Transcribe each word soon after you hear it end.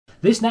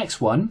This next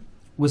one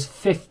was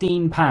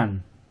 £15.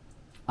 And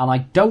I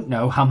don't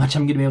know how much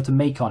I'm going to be able to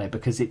make on it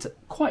because it's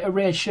quite a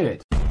rare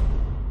shirt.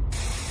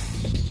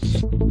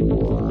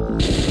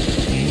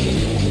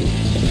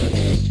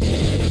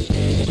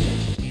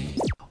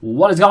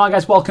 What is going on,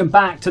 guys? Welcome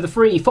back to the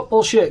free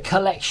football shirt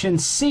collection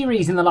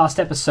series. In the last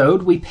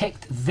episode, we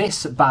picked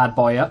this bad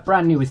boy up,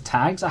 brand new with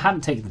tags. I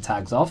haven't taken the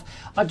tags off.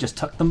 I've just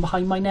tucked them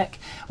behind my neck.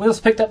 We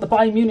also picked up the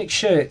Bayern Munich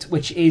shirt,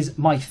 which is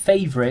my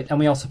favourite. And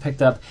we also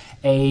picked up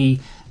a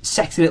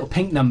sexy little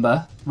pink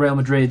number, Real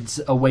Madrid's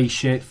away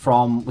shirt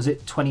from, was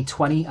it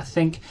 2020, I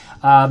think?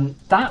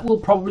 That will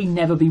probably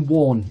never be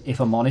worn, if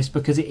I'm honest,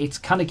 because it's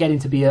kind of getting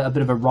to be a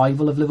bit of a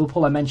rival of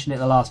Liverpool. I mentioned it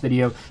in the last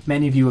video.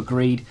 Many of you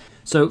agreed.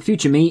 So,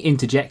 future me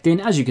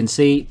interjecting, as you can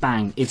see,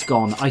 bang, it's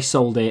gone. I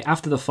sold it.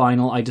 After the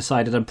final, I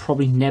decided I'm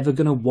probably never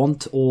going to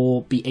want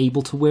or be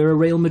able to wear a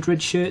Real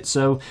Madrid shirt,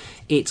 so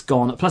it's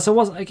gone. Plus, I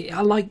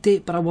liked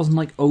it, but I wasn't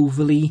like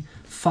overly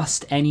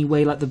fussed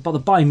anyway. Like the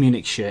Bayern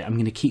Munich shirt, I'm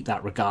going to keep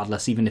that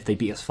regardless, even if they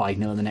beat us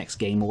 5-0 in the next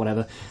game or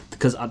whatever,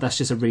 because that's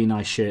just a really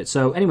nice shirt.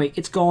 So anyway,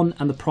 it's gone,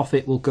 and the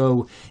profit will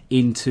go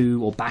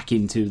into, or back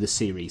into, the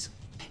series.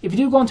 If you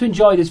do go on to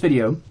enjoy this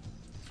video,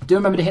 do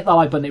remember to hit that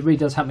like button. It really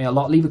does help me a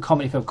lot. Leave a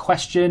comment if you have a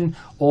question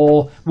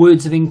or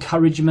words of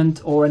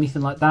encouragement or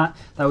anything like that.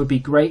 That would be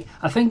great.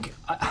 I think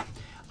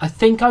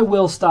I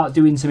will start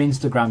doing some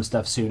Instagram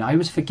stuff soon. I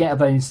always forget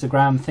about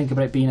Instagram, think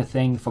about it being a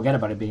thing, forget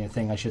about it being a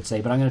thing, I should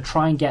say. But I'm going to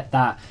try and get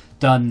that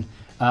done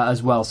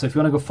as well. So if you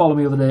want to go follow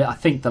me over there, I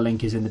think the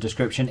link is in the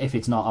description. If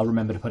it's not, I'll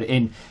remember to put it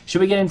in. Should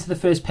we get into the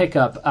first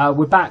pickup?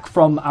 We're back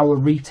from our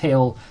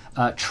retail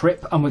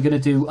trip, and we're going to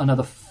do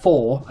another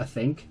 4, I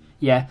think.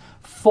 Yeah,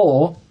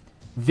 4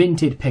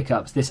 Vinted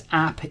pickups. This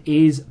app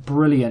is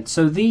brilliant.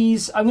 So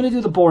these, I'm going to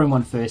do the boring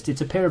one first. It's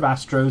a pair of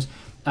Astros.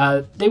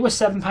 They were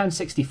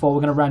 £7.64. We're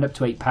going to round up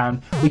to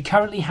 £8. We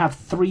currently have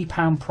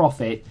 £3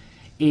 profit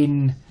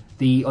on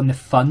the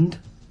fund.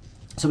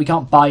 So we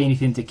can't buy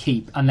anything to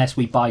keep unless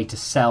we buy to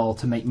sell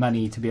to make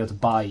money to be able to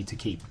buy to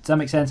keep. Does that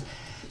make sense?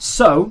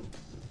 So,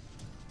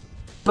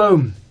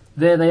 boom.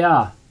 There they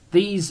are.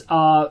 These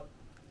are...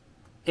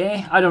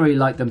 I don't really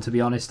like them, to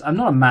be honest. I'm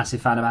not a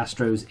massive fan of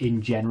Astros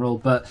in general,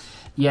 but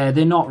yeah,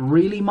 they're not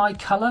really my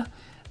colour.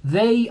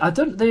 They're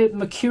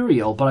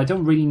mercurial, but I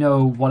don't really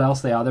know what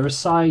else they are. They're a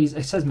size,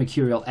 it says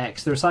mercurial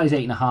X. They're a size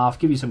 8.5.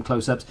 Give you some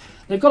close-ups.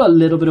 They've got a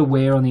little bit of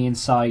wear on the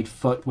inside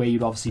foot where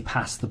you'd obviously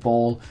pass the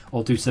ball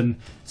or do some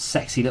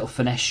sexy little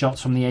finesse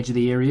shots from the edge of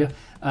the area.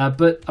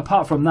 But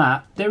apart from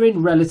that, they're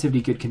in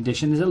relatively good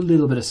condition. There's a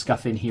little bit of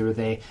scuff in here or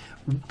there.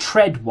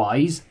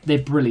 Tread-wise, they're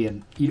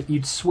brilliant.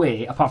 You'd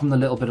swear, apart from the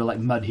little bit of like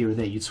mud here or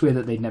there, you'd swear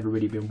that they'd never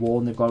really been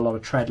worn. They've got a lot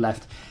of tread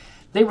left.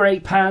 They were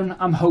 £8.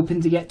 I'm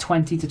hoping to get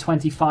 20 to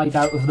 25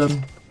 out of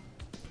them.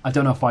 I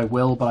don't know if I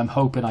will, but I'm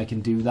hoping I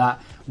can do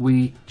that.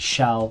 We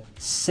shall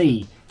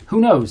see. Who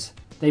knows?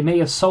 They may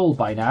have sold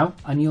by now,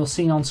 and you'll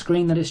see on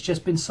screen that it's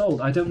just been sold.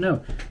 I don't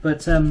know.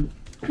 But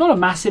not a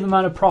massive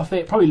amount of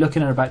profit. Probably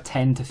looking at about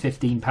 £10 to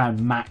 £15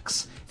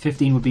 max.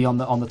 15 would be on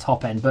the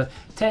top end, but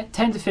 10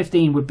 to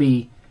 15 would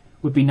be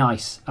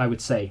nice, I would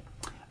say.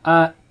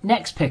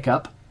 Next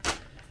pickup.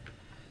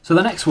 So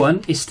the next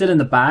one is still in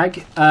the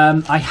bag.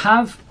 I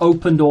have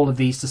opened all of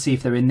these to see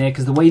if they're in there,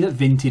 because the way that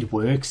Vinted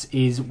works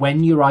is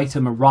when your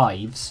item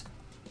arrives,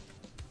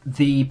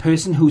 the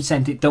person who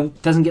sent it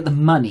doesn't get the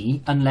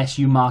money unless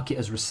you mark it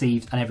as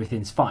received and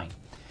everything's fine.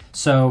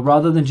 So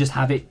rather than just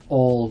have it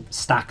all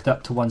stacked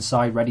up to one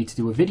side ready to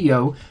do a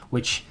video,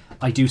 which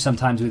I do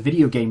sometimes with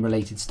video game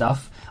related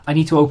stuff, I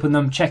need to open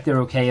them, check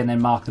they're okay, and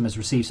then mark them as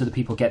received so that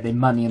people get their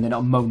money and they're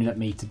not moaning at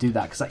me to do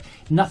that. Because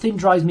nothing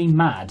drives me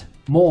mad,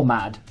 more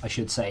mad, I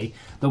should say,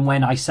 than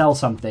when I sell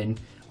something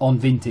on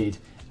Vinted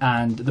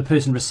and the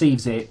person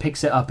receives it,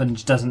 picks it up and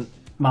just doesn't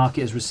mark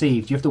it as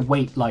received. You have to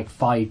wait like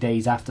 5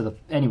 days after the...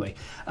 Anyway,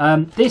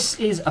 this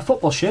is a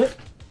football shirt.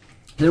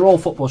 They're all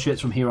football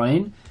shirts from here on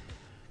in.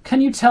 Can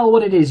you tell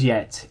what it is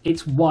yet?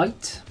 It's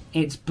white,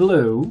 it's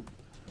blue.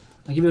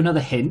 I'll give you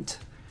another hint.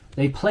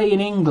 They play in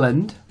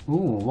England.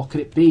 Ooh, what could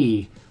it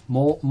be?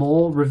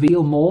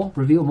 Reveal more.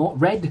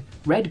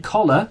 Red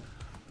collar,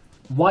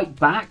 white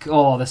back.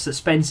 Oh, the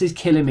suspense is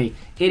killing me.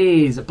 It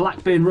is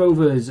Blackburn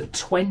Rovers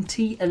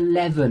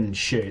 2011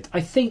 shirt.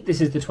 I think this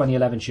is the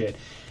 2011 shirt.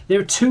 There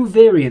are 2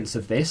 variants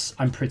of this,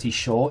 I'm pretty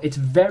sure. It's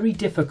very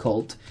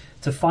difficult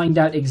to find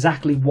out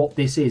exactly what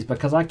this is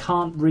because I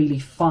can't really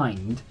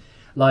find,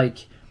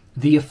 like,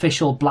 the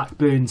official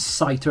Blackburn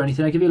site or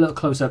anything. I'll give you a little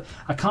close-up.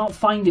 I can't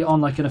find it on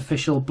like an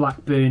official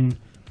Blackburn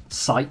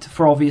site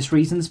for obvious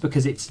reasons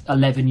because it's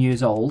 11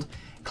 years old.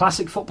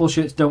 Classic football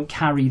shirts don't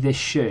carry this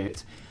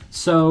shirt.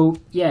 So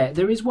yeah,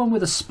 there is one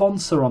with a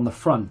sponsor on the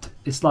front.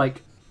 It's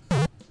like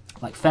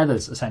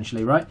feathers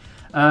essentially, right?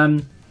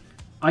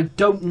 I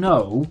don't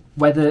know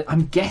whether,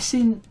 I'm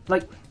guessing,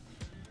 like,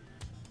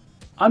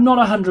 I'm not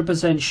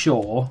 100%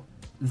 sure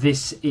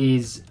this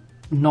is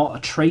not a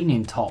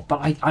training top, but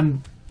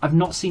I've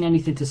not seen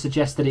anything to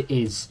suggest that it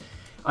is.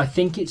 I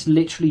think it's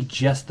literally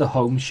just the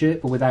home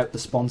shirt, but without the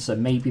sponsor.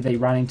 Maybe they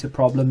ran into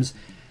problems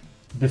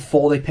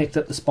before they picked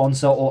up the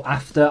sponsor or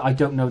after. I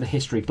don't know the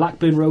history.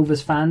 Blackburn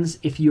Rovers fans,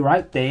 if you're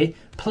out there,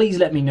 please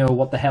let me know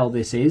what the hell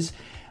this is.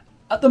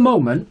 At the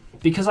moment,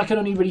 because I can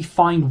only really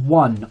find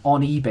one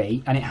on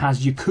eBay and it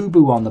has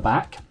Yakubu on the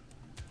back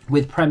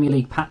with Premier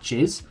League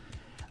patches,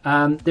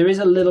 there is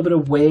a little bit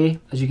of wear.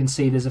 As you can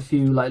see, there's a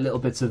few like little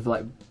bits of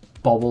like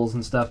bobbles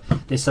and stuff.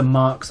 There's some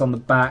marks on the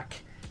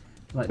back,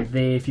 like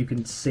there, if you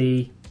can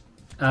see.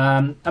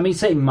 I mean,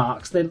 say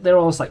marks, they're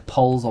almost like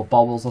pulls or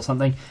bobbles or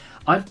something.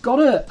 I've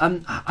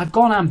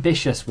gone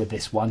ambitious with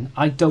this one.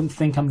 I don't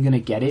think I'm going to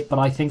get it, but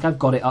I think I've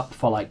got it up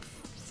for like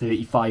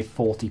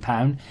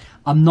 £35–40.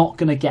 I'm not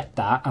going to get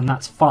that, and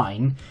that's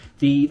fine.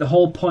 The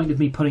whole point of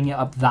me putting it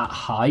up that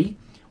high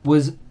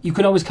was you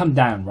can always come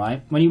down,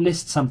 right? When you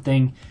list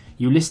something,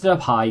 you list it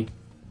up high,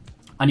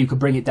 and you can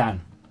bring it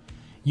down.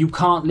 You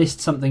can't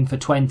list something for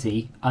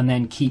 20 and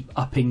then keep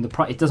upping the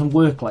price. It doesn't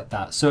work like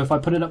that. So if I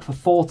put it up for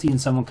 40 and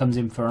someone comes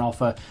in for an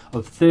offer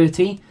of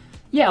 30,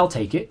 yeah, I'll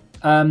take it.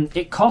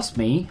 It cost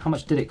me, how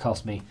much did it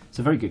cost me? It's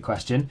a very good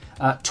question.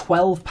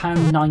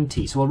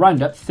 £12.90. So we'll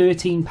round up,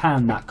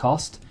 £13 that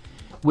cost,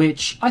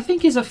 which I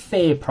think is a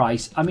fair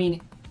price. I mean,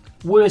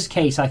 worst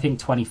case, I think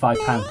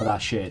 £25 for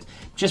that shirt.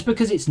 Just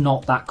because it's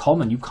not that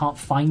common. You can't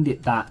find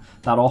it that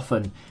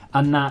often.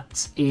 And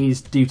that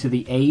is due to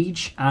the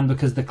age, and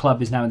because the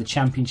club is now in the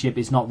Championship,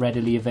 it's not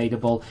readily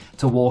available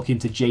to walk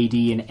into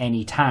JD in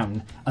any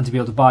town and to be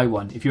able to buy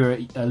one. If you're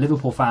a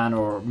Liverpool fan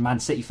or a Man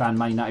City fan,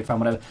 Man United fan,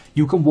 whatever,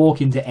 you can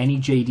walk into any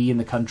JD in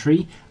the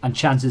country and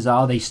chances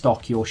are they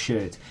stock your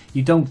shirt.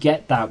 You don't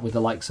get that with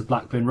the likes of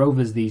Blackburn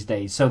Rovers these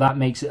days, so that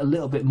makes it a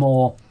little bit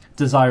more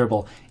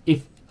desirable.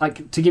 If,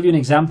 like, to give you an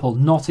example,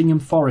 Nottingham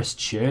Forest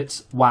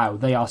shirts, wow,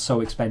 they are so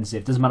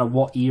expensive. Doesn't matter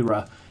what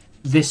era.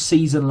 This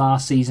season,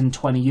 last season,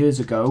 20 years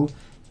ago,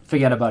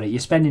 forget about it.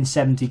 You're spending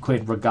 70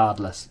 quid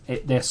regardless.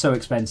 They're so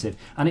expensive.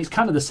 And it's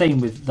kind of the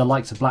same with the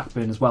likes of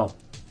Blackburn as well.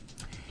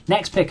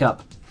 Next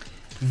pickup.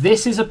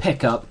 This is a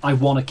pickup I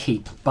want to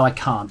keep, but I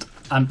can't,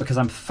 because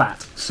I'm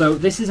fat. So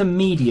this is a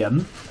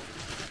medium.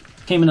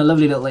 Came in a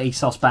lovely little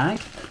ASOS bag.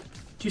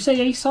 Do you say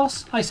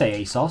ASOS? I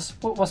say ASOS.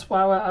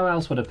 How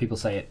else would people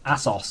say it?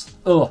 ASOS.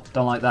 Oh,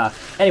 don't like that.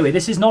 Anyway,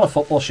 this is not a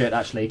football shirt,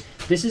 actually.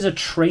 This is a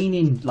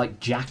training, like,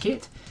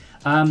 jacket.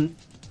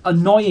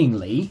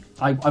 Annoyingly,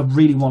 I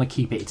really want to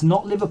keep it. It's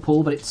not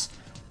Liverpool, but it's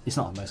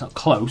not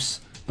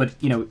close, but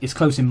you know, it's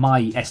close in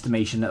my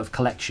estimation of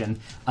collection,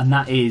 and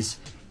that is,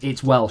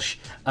 it's Welsh.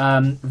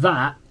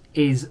 That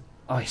is,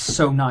 oh, it's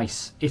so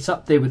nice. It's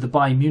up there with the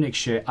Bayern Munich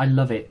shirt. I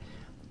love it.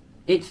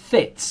 It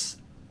fits,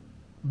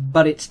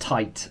 but it's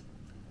tight,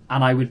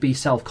 and I would be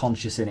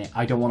self-conscious in it.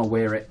 I don't want to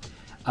wear it.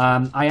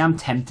 I am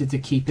tempted to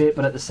keep it,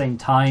 but at the same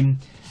time,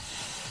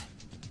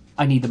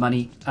 I need the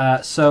money.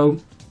 So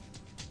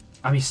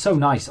I mean, so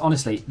nice,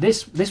 honestly.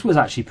 This was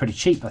actually pretty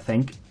cheap, I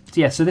think.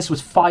 Yeah, so this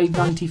was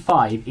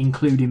 £5.95,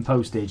 including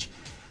postage.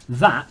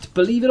 That,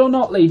 believe it or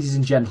not, ladies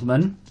and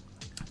gentlemen,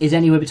 is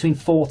anywhere between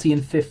 40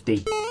 and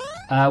 50.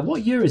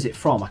 What year is it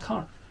from? I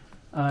can't.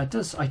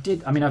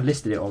 I mean, I've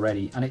listed it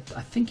already, and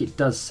I think it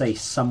does say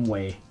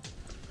somewhere.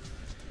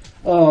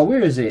 Oh,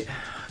 where is it?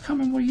 I can't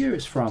remember what year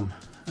it's from.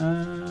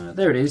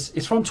 There it is.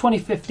 It's from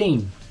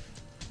 2015.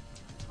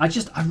 I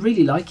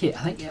really like it.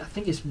 I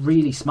think it's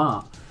really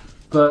smart,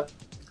 but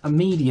a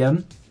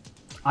medium,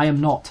 I am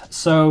not.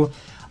 So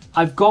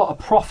I've got a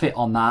profit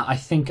on that. I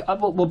think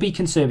we'll be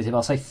conservative.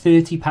 I'll say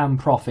 £30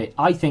 profit.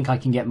 I think I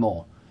can get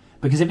more,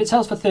 because if it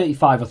sells for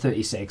 35 or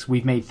 36,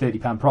 we've made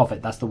 £30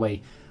 profit. That's the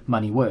way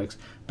money works.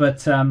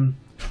 But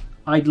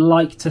I'd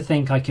like to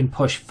think I can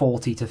push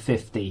 40 to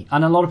 50.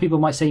 And a lot of people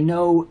might say,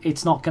 no,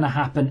 it's not going to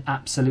happen.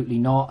 Absolutely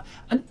not.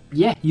 And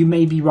yeah, you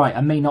may be right.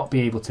 I may not be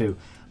able to,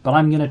 but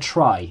I'm going to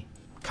try.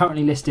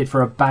 Currently listed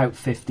for about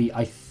 50,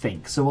 I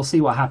think. So we'll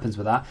see what happens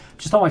with that.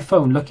 Just on my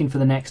phone looking for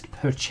the next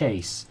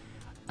purchase,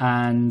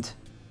 and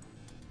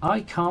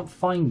I can't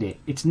find it.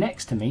 It's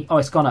next to me. Oh,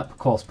 it's gone up, of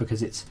course,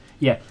 because it's...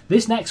 Yeah,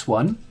 this next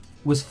one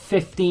was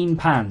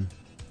 £15.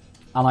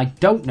 And I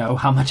don't know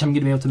how much I'm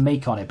going to be able to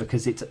make on it,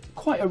 because it's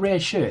quite a rare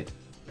shirt.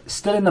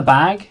 Still in the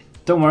bag.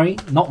 Don't worry,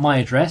 not my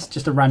address.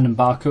 Just a random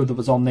barcode that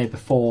was on there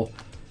before.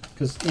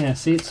 Because, yeah,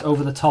 see, it's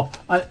over the top.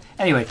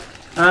 Anyway,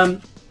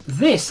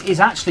 this is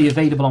actually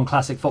available on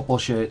Classic Football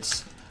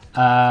Shirts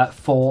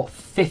for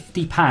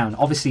 £50,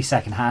 obviously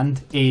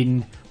second-hand,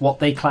 in what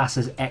they class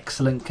as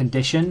excellent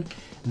condition.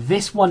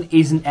 This one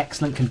isn't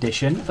excellent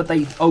condition, but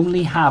they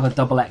only have a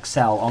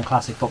XXL on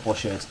Classic Football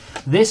Shirts.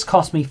 This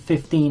cost me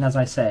 £15, as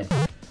I said.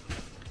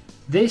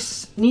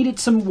 This needed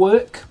some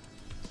work.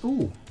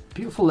 Ooh,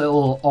 beautiful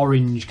little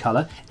orange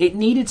colour. It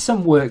needed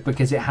some work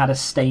because it had a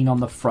stain on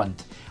the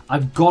front.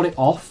 I've got it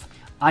off.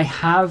 I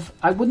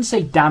wouldn't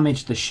say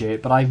damaged the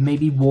shirt, but I've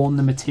maybe worn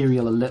the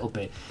material a little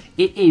bit.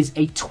 It is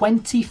a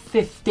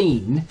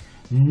 2015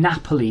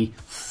 Napoli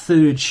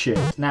third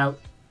shirt. Now,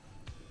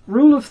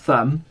 rule of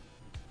thumb,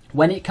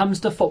 when it comes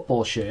to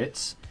football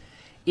shirts,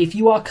 if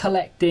you are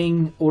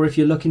collecting or if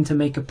you're looking to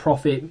make a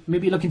profit,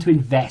 maybe you're looking to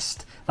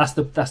invest, that's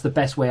the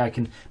best way I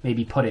can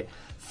maybe put it.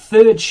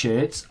 Third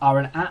shirts are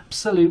an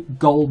absolute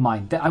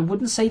goldmine. I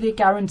wouldn't say they're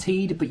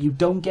guaranteed, but you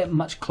don't get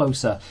much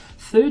closer.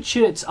 Third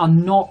shirts are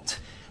not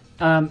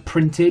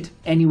printed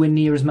anywhere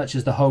near as much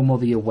as the home or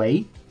the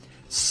away.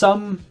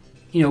 Some,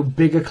 you know,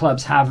 bigger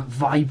clubs have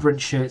vibrant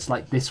shirts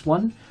like this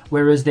one,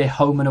 whereas their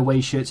home and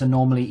away shirts are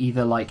normally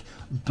either like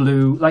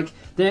blue, like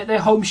their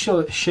home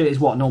shirt is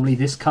what, normally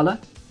this colour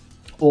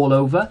all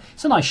over.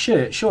 It's a nice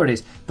shirt, sure it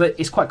is, but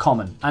it's quite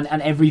common, and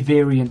every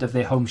variant of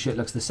their home shirt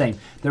looks the same.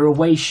 Their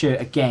away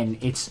shirt, again,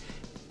 it's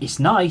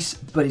nice,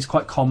 but it's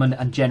quite common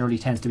and generally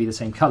tends to be the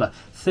same colour.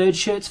 Third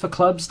shirts for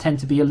clubs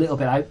tend to be a little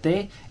bit out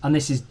there, and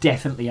this is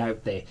definitely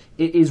out there.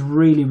 It is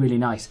really, really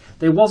nice.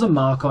 There was a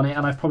mark on it,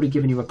 and I've probably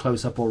given you a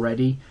close-up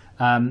already.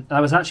 That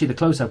was actually, the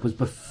close-up was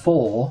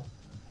before.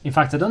 In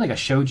fact, I don't think I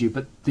showed you,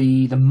 but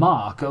the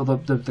mark, or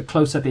the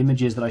close-up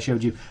images that I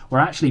showed you, were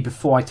actually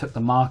before I took the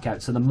mark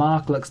out. So the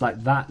mark looks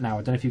like that now.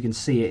 I don't know if you can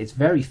see it. It's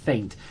very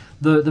faint.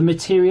 The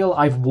material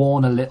I've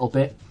worn a little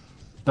bit,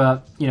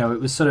 but, you know,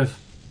 it was sort of...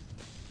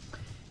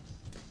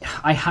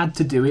 I had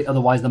to do it,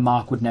 otherwise the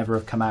mark would never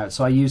have come out.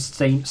 So I used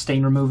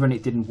stain remover and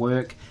it didn't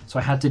work. So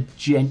I had to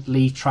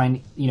gently try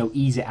and, you know,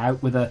 ease it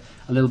out with a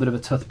little bit of a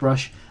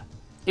toothbrush.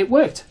 It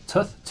worked.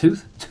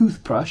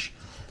 Toothbrush.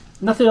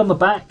 Nothing on the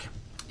back.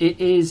 It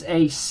is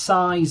a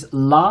size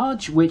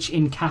large, which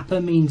in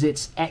Kappa means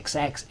it's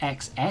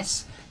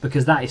XXXS,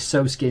 because that is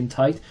so skin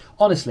tight.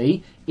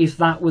 Honestly, if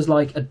that was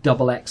like a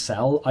double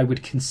XL, I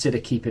would consider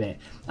keeping it.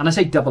 And I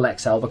say double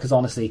XL because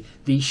honestly,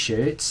 these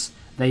shirts,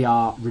 they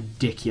are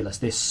ridiculous.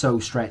 They're so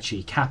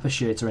stretchy. Kappa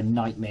shirts are a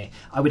nightmare.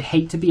 I would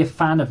hate to be a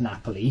fan of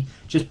Napoli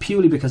just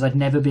purely because I'd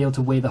never be able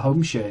to wear the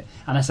home shirt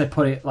unless I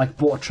put it, like,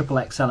 bought a triple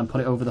XL and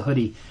put it over the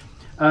hoodie.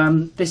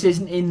 This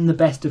isn't in the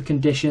best of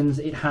conditions.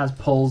 It has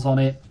pulls on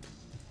it,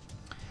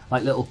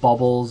 like little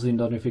bobbles. I don't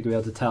know if you're going to be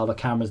able to tell. The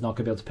camera's not going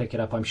to be able to pick it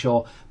up, I'm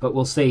sure, but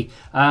we'll see.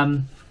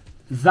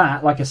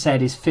 That, like I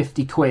said, is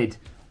 50 quid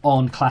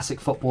on classic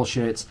football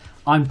shirts.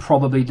 I'm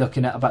probably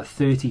looking at about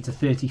 30 to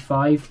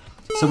 35.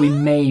 So we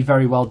may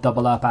very well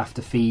double up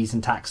after fees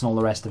and tax and all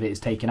the rest of it is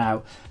taken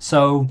out.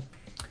 So,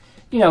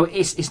 you know,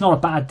 it's not a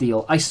bad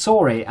deal. I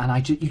saw it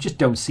and you just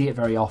don't see it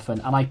very often.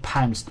 And I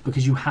pounced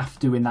because you have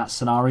to in that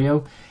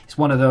scenario. It's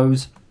one of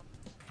those,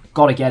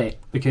 got to get it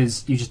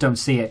because you just don't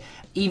see it.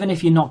 Even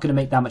if you're not going to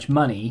make that much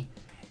money,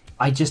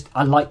 I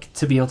like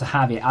to be able to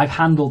have it. I've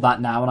handled that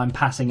now and I'm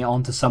passing it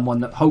on to someone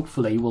that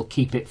hopefully will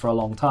keep it for a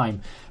long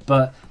time.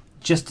 But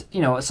just,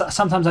 you know,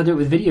 sometimes I do it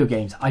with video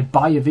games. I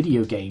buy a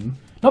video game,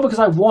 not because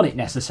I want it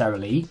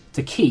necessarily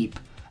to keep,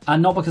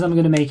 and not because I'm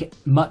going to make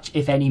much,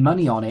 if any,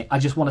 money on it. I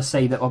just want to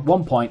say that at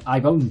one point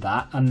I've owned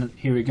that, and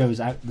here it goes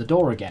out the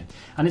door again.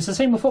 And it's the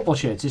same with football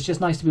shirts. It's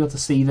just nice to be able to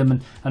see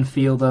them and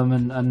feel them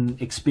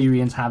and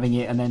experience having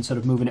it and then sort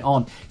of moving it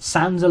on.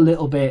 Sounds a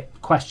little bit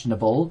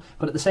questionable,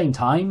 but at the same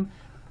time,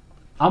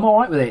 I'm all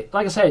right with it.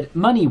 Like I said,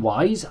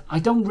 money-wise, I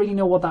don't really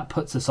know what that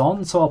puts us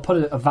on, so I'll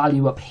put a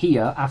value up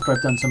here after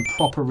I've done some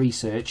proper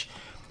research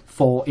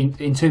for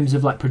in terms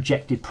of like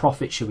projected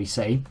profit, shall we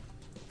say.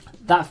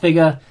 That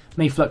figure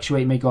may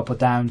fluctuate, may go up or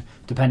down,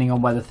 depending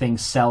on whether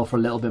things sell for a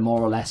little bit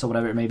more or less or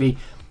whatever it may be.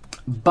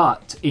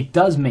 But it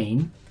does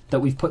mean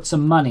that we've put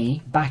some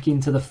money back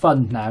into the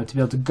fund now to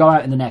be able to go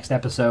out in the next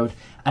episode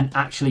and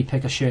actually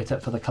pick a shirt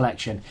up for the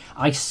collection.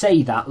 I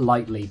say that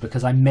lightly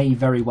because I may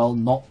very well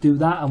not do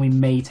that, and we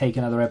may take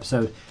another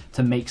episode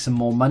to make some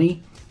more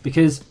money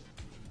because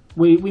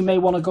we may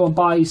want to go and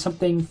buy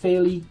something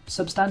fairly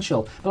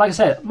substantial. But like I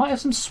said, might have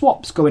some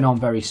swaps going on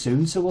very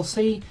soon, so we'll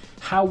see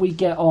how we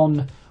get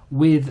on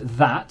with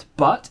that.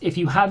 But if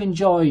you have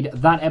enjoyed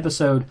that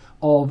episode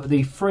of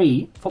the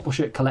free football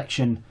shirt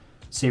collection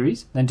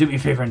series, then do me a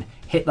favour and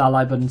hit that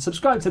like button,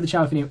 subscribe to the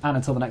channel if you're new, and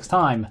until the next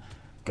time,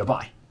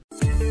 goodbye.